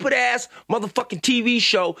stupid ass motherfucking TV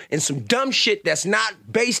show and some dumb shit that's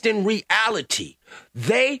not based in reality,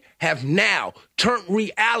 they have now turned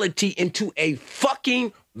reality into a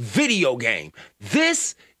fucking video game.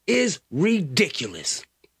 This is ridiculous.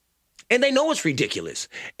 And they know it's ridiculous.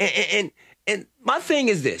 And my thing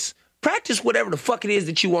is this. Practice whatever the fuck it is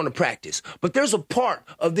that you want to practice. But there's a part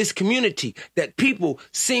of this community that people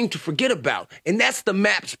seem to forget about, and that's the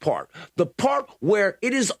MAPS part. The part where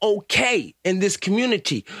it is okay in this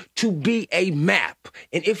community to be a MAP.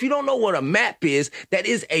 And if you don't know what a MAP is, that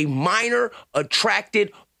is a minor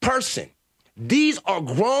attracted person. These are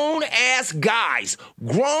grown-ass guys,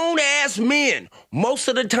 grown-ass men, most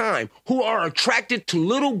of the time, who are attracted to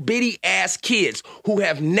little bitty-ass kids who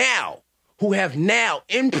have now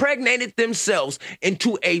impregnated themselves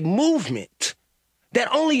into a movement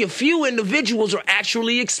that only a few individuals are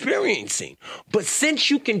actually experiencing. But since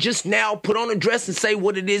you can just now put on a dress and say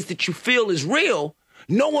what it is that you feel is real,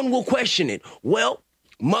 no one will question it. Well,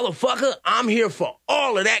 motherfucker, I'm here for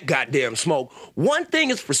all of that goddamn smoke. One thing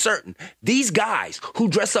is for certain. These guys who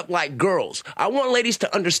dress up like girls, I want ladies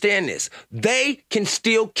to understand this. They can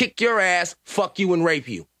still kick your ass, fuck you, and rape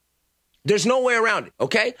you. There's no way around it,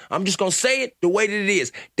 okay? I'm just going to say it the way that it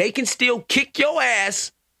is. They can still kick your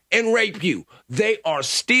ass and rape you. They are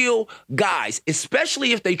still guys,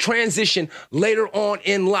 especially if they transition later on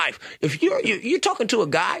in life. If you're talking to a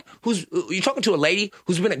guy you're talking to a lady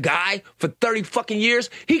who's been a guy for 30 fucking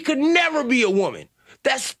years, he could never be a woman.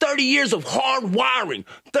 That's 30 years of hard wiring,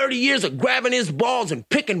 30 years of grabbing his balls and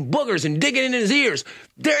picking boogers and digging in his ears.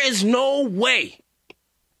 There is no way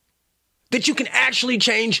that you can actually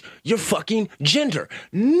change your fucking gender.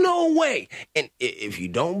 No way. And if you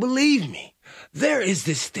don't believe me, there is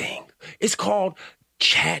this thing. It's called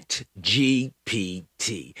ChatGPT.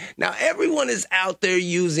 Now, everyone is out there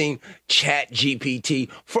using ChatGPT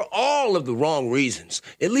for all of the wrong reasons,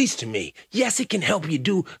 at least to me. Yes, it can help you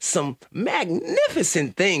do some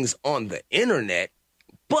magnificent things on the internet,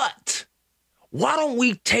 but why don't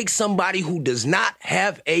we take somebody who does not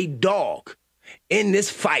have a dog in this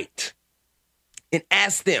fight and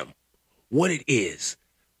ask them what it is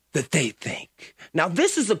that they think? Now,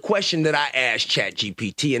 this is a question that I asked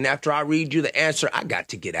ChatGPT, and after I read you the answer, I got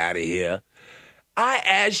to get out of here. I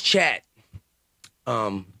asked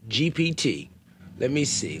GPT. Let me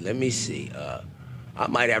see. I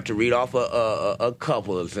might have to read off a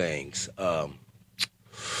couple of things.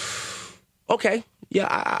 Okay. Yeah,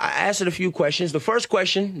 I asked it a few questions. The first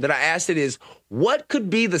question that I asked it is, what could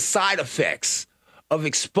be the side effects of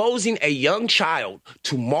exposing a young child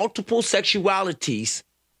to multiple sexualities?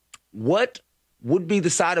 What would be the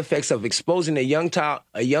side effects of exposing a young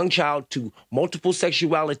child to multiple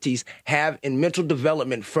sexualities have in mental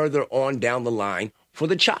development further on down the line for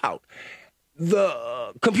the child?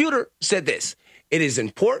 The computer said this: it is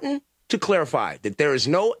important to clarify that there is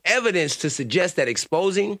no evidence to suggest that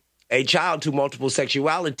exposing a child to multiple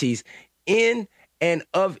sexualities in and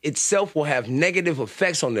of itself will have negative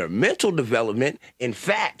effects on their mental development. In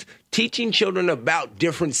fact, teaching children about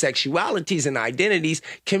different sexualities and identities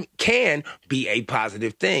can be a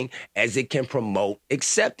positive thing, as it can promote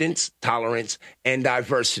acceptance, tolerance, and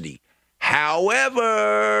diversity.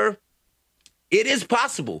 However, it is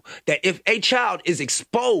possible that if a child is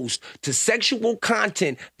exposed to sexual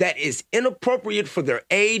content that is inappropriate for their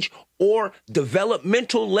age or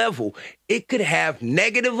developmental level, it could have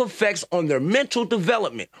negative effects on their mental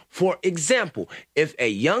development. For example, if a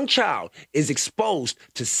young child is exposed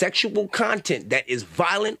to sexual content that is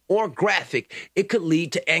violent or graphic, it could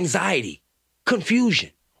lead to anxiety,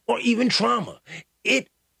 confusion, or even trauma. It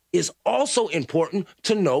is also important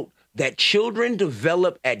to note that children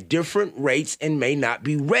develop at different rates and may not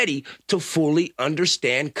be ready to fully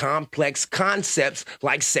understand complex concepts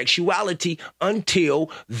like sexuality until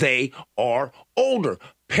they are older.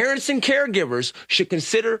 Parents and caregivers should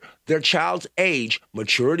consider their child's age,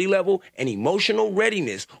 maturity level, and emotional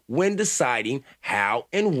readiness when deciding how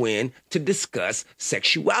and when to discuss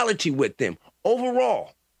sexuality with them.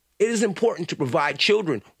 Overall, it is important to provide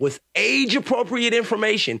children with age-appropriate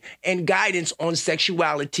information and guidance on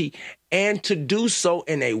sexuality, and to do so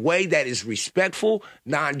in a way that is respectful,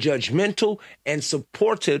 non-judgmental, and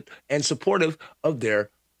supportive of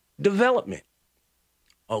their development.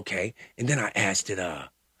 Okay, and then I asked it,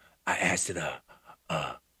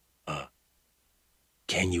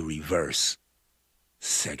 can you reverse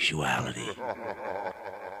sexuality?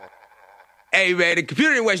 Hey, man, the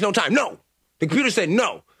computer didn't waste no time. No, the computer said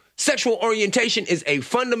no. Sexual orientation is a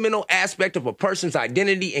fundamental aspect of a person's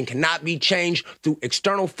identity and cannot be changed through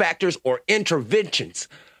external factors or interventions.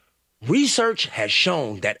 Research has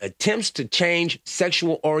shown that attempts to change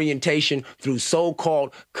sexual orientation through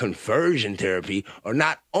so-called conversion therapy are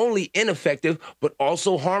not only ineffective, but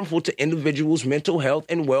also harmful to individuals' mental health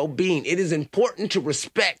and well-being. It is important to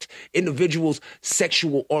respect individuals'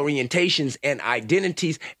 sexual orientations and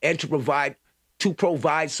identities, and to provide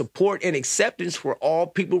support and acceptance for all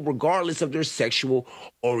people regardless of their sexual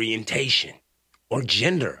orientation or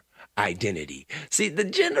gender identity. See, the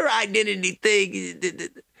gender identity thing,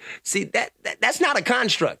 that's not a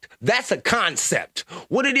construct. That's a concept.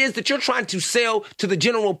 What it is that you're trying to sell to the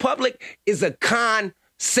general public is a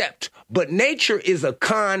concept, but nature is a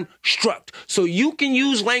construct. So you can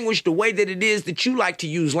use language the way that it is that you like to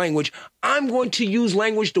use language. I'm going to use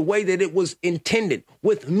language the way that it was intended,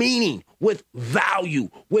 with meaning, with value,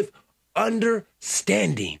 with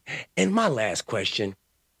understanding. And my last question,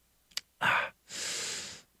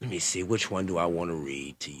 let me see, which one do I want to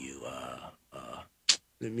read to you?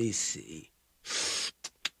 Let me see.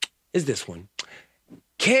 Is this one?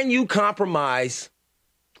 Can you compromise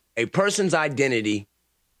a person's identity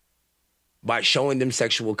by showing them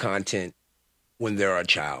sexual content when they're a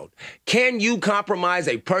child? Can you compromise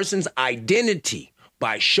a person's identity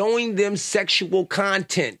by showing them sexual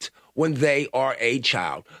content when they are a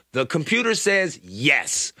child? The computer says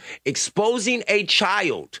yes. Exposing a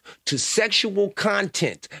child to sexual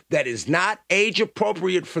content that is not age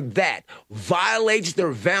appropriate for that violates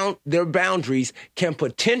their boundaries, can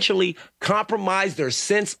potentially compromise their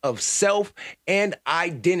sense of self and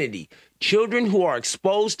identity. Children who are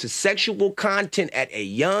exposed to sexual content at a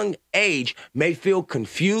young age may feel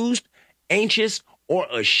confused, anxious, or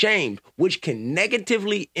ashamed, which can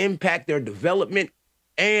negatively impact their development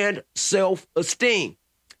and self-esteem.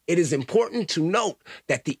 It is important to note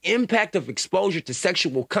that the impact of exposure to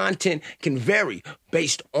sexual content can vary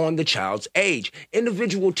based on the child's age,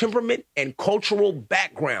 individual temperament, and cultural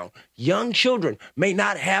background. Young children may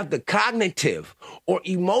not have the cognitive or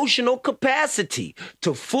emotional capacity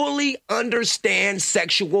to fully understand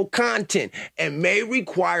sexual content and may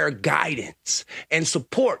require guidance and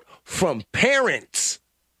support from parents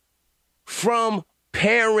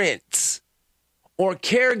or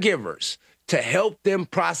caregivers to help them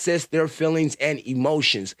process their feelings and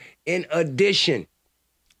emotions. In addition,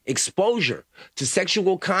 exposure to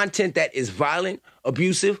sexual content that is violent,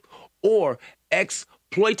 abusive, or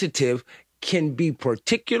exploitative can be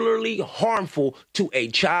particularly harmful to a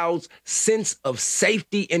child's sense of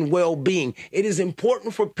safety and well-being. It is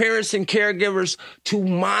important for parents and caregivers to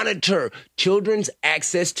monitor children's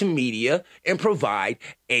access to media and provide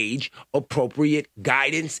age-appropriate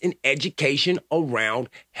guidance and education around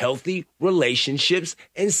healthy relationships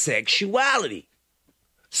and sexuality.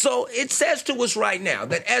 So it says to us right now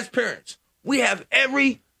that as parents, we have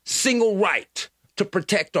every single right to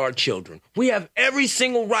protect our children. We have every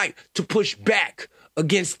single right to push back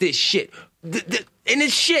against this shit. And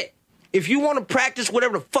it's shit. If you want to practice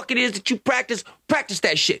whatever the fuck it is that you practice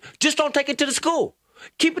that shit. Just don't take it to the school.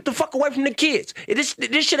 Keep it the fuck away from the kids. This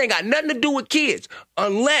shit ain't got nothing to do with kids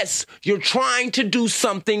unless you're trying to do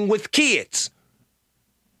something with kids.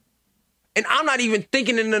 And I'm not even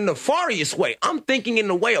thinking in a nefarious way. I'm thinking in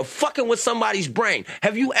the way of fucking with somebody's brain.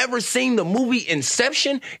 Have you ever seen the movie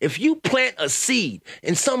Inception? If you plant a seed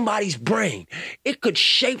in somebody's brain, it could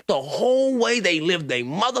shape the whole way they live their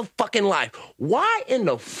motherfucking life. Why in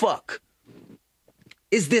the fuck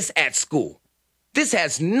is this at school? This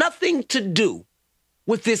has nothing to do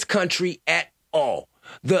with this country at all.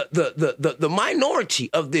 The minority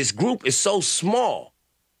of this group is so small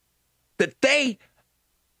that they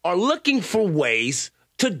are looking for ways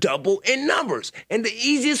to double in numbers. And the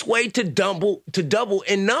easiest way to double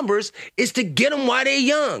in numbers is to get them while they're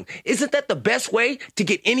young. Isn't that the best way to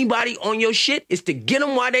get anybody on your shit? Is to get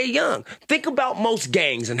them while they're young. Think about most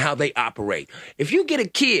gangs and how they operate. If you get a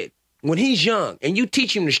kid when he's young and you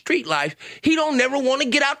teach him the street life, he don't never want to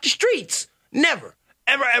get out the streets. Never.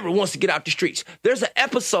 Ever wants to get out the streets. There's an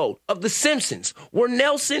episode of The Simpsons where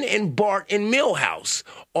Nelson and Bart and Milhouse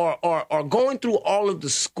are going through all of the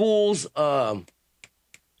schools.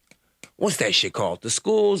 What's that shit called? The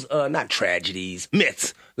schools, not tragedies,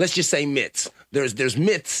 myths. Let's just say myths. There's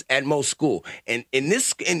myths at most school, and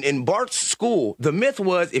in Bart's school, the myth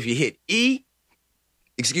was if you hit E8,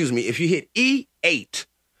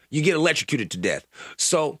 you get electrocuted to death.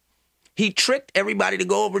 So he tricked everybody to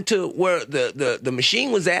go over to where the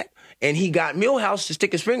machine was at, and he got Milhouse to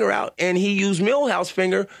stick his finger out, and he used Milhouse's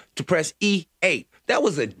finger to press E8. That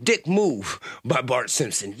was a dick move by Bart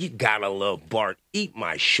Simpson. You gotta love Bart. Eat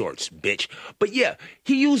my shorts, bitch. But yeah,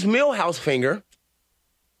 he used Milhouse's finger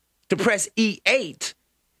to press E8,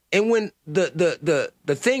 and when the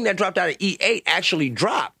thing that dropped out of E8 actually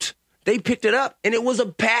dropped, they picked it up, and it was a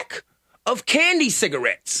pack of candy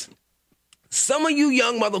cigarettes. Some of you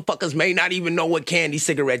young motherfuckers may not even know what candy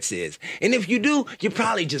cigarettes is. And if you do, you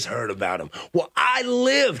probably just heard about them. Well, I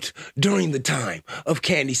lived during the time of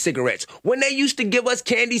candy cigarettes. When they used to give us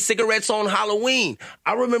candy cigarettes on Halloween,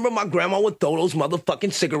 I remember my grandma would throw those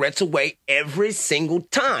motherfucking cigarettes away every single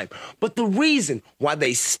time. But the reason why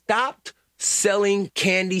they stopped selling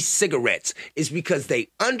candy cigarettes is because they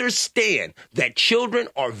understand that children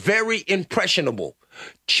are very impressionable.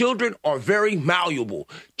 Children are very malleable.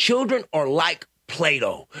 Children are like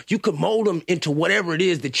Play-Doh. You can mold them into whatever it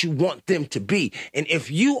is that you want them to be. And if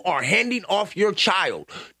you are handing off your child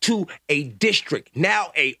to a district,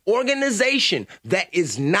 now a organization that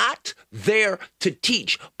is not there to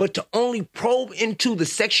teach, but to only probe into the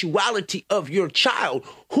sexuality of your child,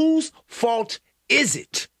 whose fault is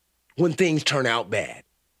it when things turn out bad?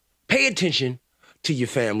 Pay attention to your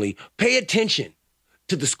family. Pay attention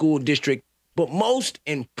to the school district. But most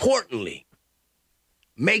importantly,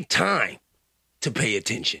 make time to pay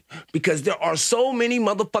attention, because there are so many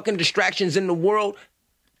motherfucking distractions in the world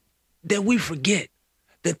that we forget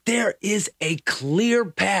that there is a clear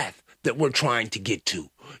path that we're trying to get to.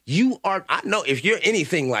 I know if you're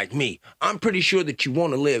anything like me, I'm pretty sure that you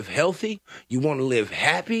want to live healthy, you want to live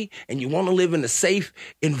happy, and you want to live in a safe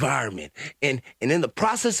environment. And in the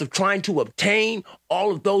process of trying to obtain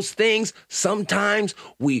all of those things, sometimes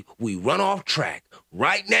we run off track.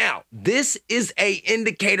 right now. This is a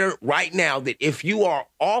indicator right now that if you are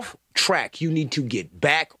off track, you need to get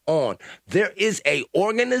back on. There is a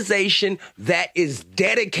organization that is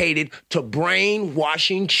dedicated to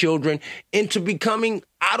brainwashing children into becoming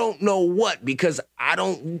I don't know what, because I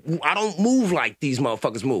don't move like these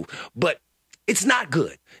motherfuckers move. But it's not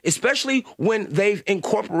good, especially when they've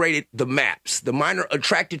incorporated the MAPS, the minor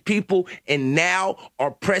attracted people, and now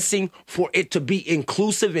are pressing for it to be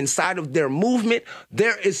inclusive inside of their movement.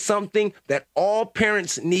 There is something that all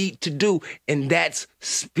parents need to do, and that's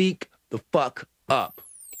speak the fuck up.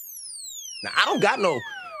 Now, I don't got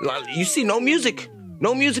you see, no music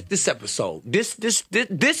this episode. This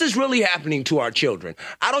is really happening to our children.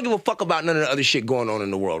 I don't give a fuck about none of the other shit going on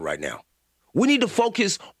in the world right now. We need to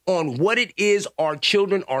focus on what it is our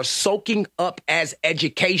children are soaking up as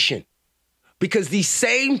education. Because these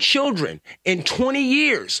same children in 20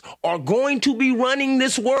 years are going to be running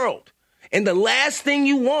this world. And the last thing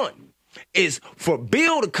you want is for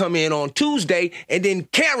Bill to come in on Tuesday and then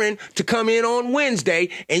Karen to come in on Wednesday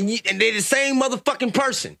and they're the same motherfucking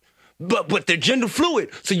person. But they're gender fluid,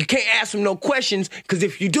 so you can't ask them no questions, because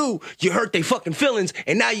if you do, you hurt their fucking feelings,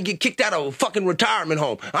 and now you get kicked out of a fucking retirement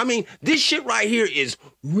home. I mean, this shit right here is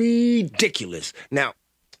ridiculous. Now,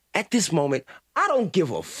 at this moment, I don't give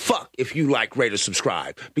a fuck if you like, rate, or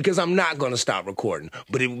subscribe, because I'm not going to stop recording,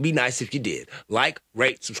 but it would be nice if you did. Like,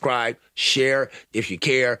 rate, subscribe, share if you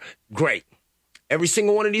care. Great. Every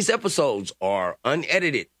single one of these episodes are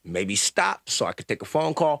unedited, maybe stopped so I could take a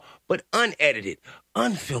phone call, but unedited,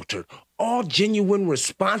 unfiltered, all genuine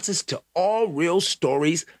responses to all real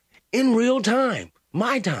stories in real time,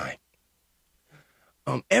 my time.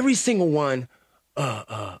 Every single one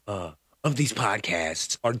of these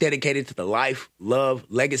podcasts are dedicated to the life, love,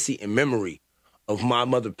 legacy, and memory of my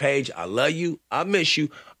mother, Paige. I love you. I miss you.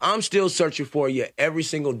 I'm still searching for you every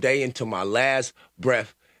single day until my last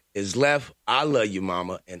breath is left. I love you,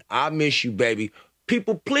 mama, and I miss you, baby.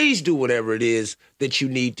 People, please do whatever it is that you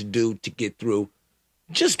need to do to get through.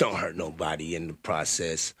 Just don't hurt nobody in the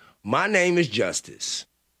process. My name is Justice,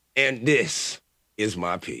 and this is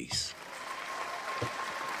my piece.